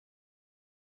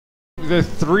The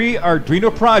 3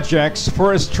 Arduino projects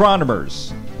for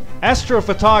astronomers.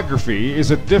 Astrophotography is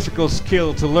a difficult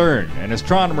skill to learn, and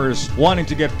astronomers wanting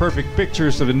to get perfect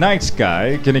pictures of the night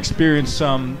sky can experience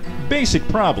some basic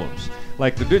problems,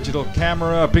 like the digital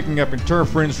camera picking up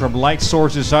interference from light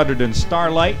sources other than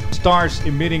starlight, stars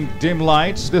emitting dim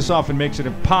lights. This often makes it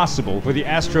impossible for the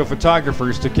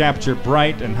astrophotographers to capture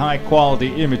bright and high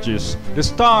quality images. The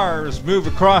stars move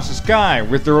across the sky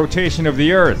with the rotation of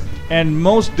the Earth, and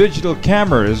most digital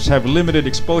cameras have limited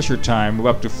exposure time of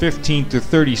up to 15 to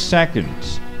 30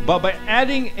 seconds. But by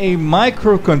adding a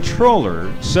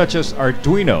microcontroller, such as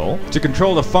Arduino, to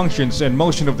control the functions and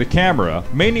motion of the camera,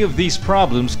 many of these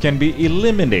problems can be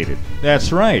eliminated.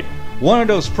 That's right. One of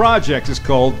those projects is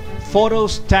called Photo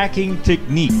Stacking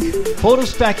Technique. Photo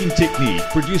Stacking Technique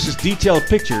produces detailed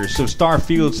pictures of star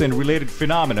fields and related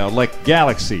phenomena like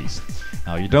galaxies.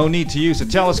 Now, you don't need to use a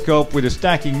telescope with the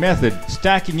stacking method.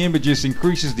 Stacking images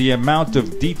increases the amount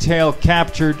of detail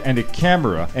captured, and the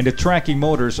camera and the tracking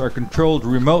motors are controlled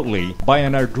remotely by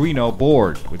an Arduino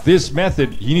board. With this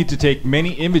method, you need to take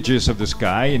many images of the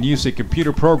sky and use a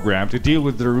computer program to deal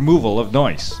with the removal of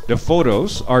noise. The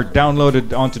photos are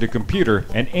downloaded onto the computer,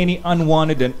 and any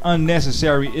unwanted and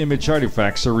unnecessary image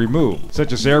artifacts are removed,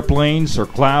 such as airplanes or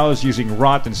clouds, using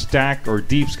Rot and Stack or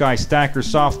Deep Sky Stacker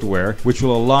software, which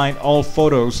will align all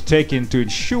photos taken to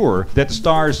ensure that the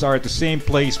stars are at the same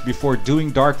place before doing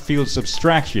dark field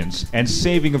subtractions and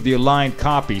saving of the aligned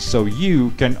copies so you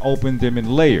can open them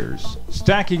in layers.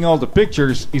 Stacking all the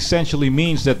pictures essentially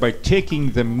means that by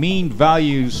taking the mean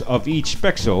values of each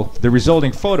pixel, the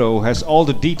resulting photo has all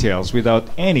the details without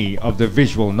any of the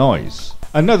visual noise.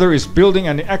 Another is building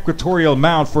an equatorial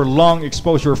mount for long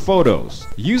exposure photos.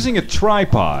 Using a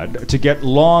tripod to get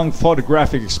long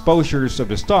photographic exposures of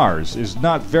the stars is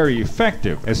not very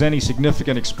effective, as any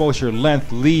significant exposure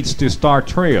length leads to star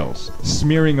trails.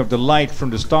 Smearing of the light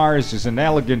from the stars is an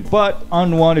elegant but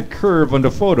unwanted curve on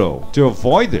the photo. To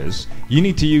avoid this, you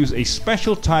need to use a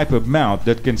special type of mount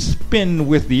that can spin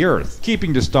with the Earth,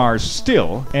 keeping the stars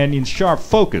still and in sharp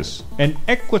focus. An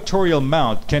equatorial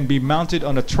mount can be mounted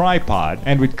on a tripod,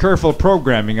 and with careful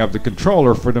programming of the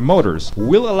controller for the motors,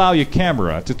 will allow your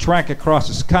camera to track across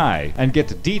the sky and get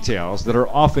the details that are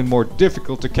often more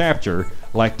difficult to capture,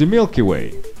 like the Milky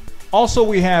Way. Also,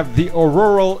 we have the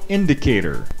auroral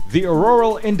indicator. The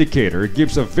auroral indicator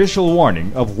gives a visual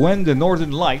warning of when the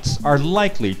northern lights are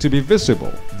likely to be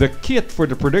visible. The kit for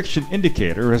the prediction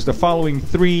indicator has the following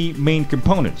 3 main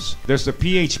components. There's the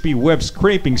PHP web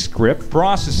scraping script,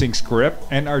 processing script,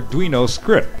 and Arduino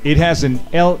script. It has an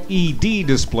LED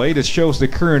display that shows the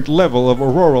current level of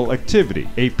auroral activity.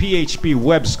 A PHP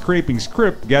web scraping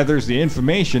script gathers the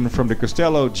information from the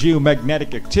Costello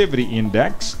Geomagnetic Activity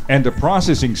Index, and the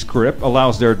processing script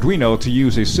allows the Arduino to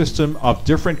use a system of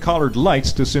different colored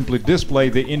lights to simply display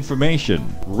the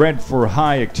information. Red for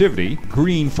high activity,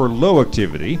 green for low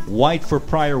activity, white for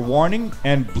prior warning,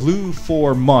 and blue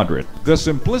for moderate. The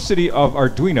simplicity of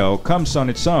Arduino comes on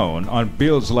its own on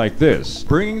builds like this,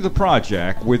 bringing the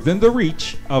project within the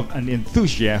reach of an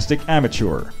enthusiastic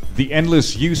amateur. The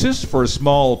endless uses for a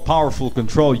small, powerful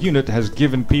control unit has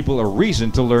given people a reason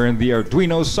to learn the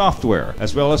Arduino software,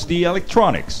 as well as the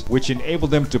electronics, which enable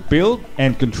them to build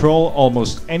and control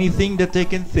almost anything that they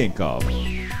can think of.